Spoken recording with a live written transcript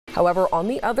However, on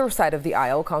the other side of the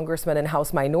aisle, Congressman and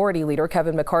House Minority Leader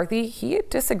Kevin McCarthy, he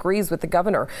disagrees with the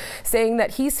governor, saying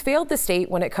that he's failed the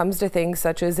state when it comes to things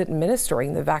such as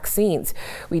administering the vaccines.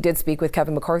 We did speak with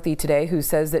Kevin McCarthy today, who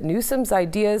says that Newsom's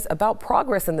ideas about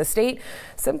progress in the state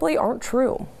simply aren't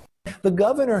true. The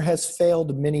governor has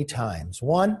failed many times.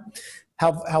 One,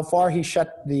 how far he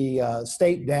shut the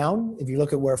state down, if you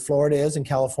look at where Florida is and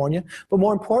California, but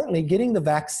more importantly, getting the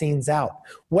vaccines out.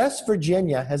 West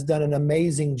Virginia has done an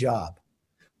amazing job,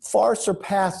 far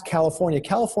surpassed California.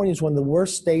 California is one of the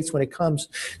worst states when it comes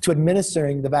to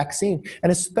administering the vaccine,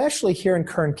 and especially here in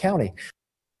Kern County.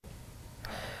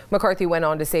 McCarthy went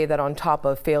on to say that on top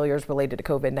of failures related to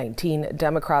COVID-19,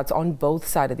 Democrats on both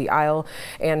sides of the aisle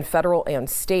and federal and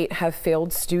state have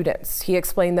failed students. He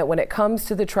explained that when it comes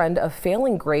to the trend of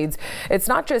failing grades, it's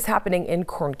not just happening in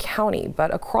Kern County,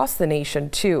 but across the nation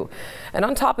too. And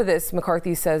on top of this,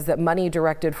 McCarthy says that money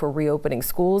directed for reopening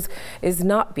schools is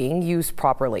not being used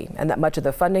properly and that much of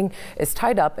the funding is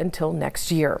tied up until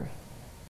next year.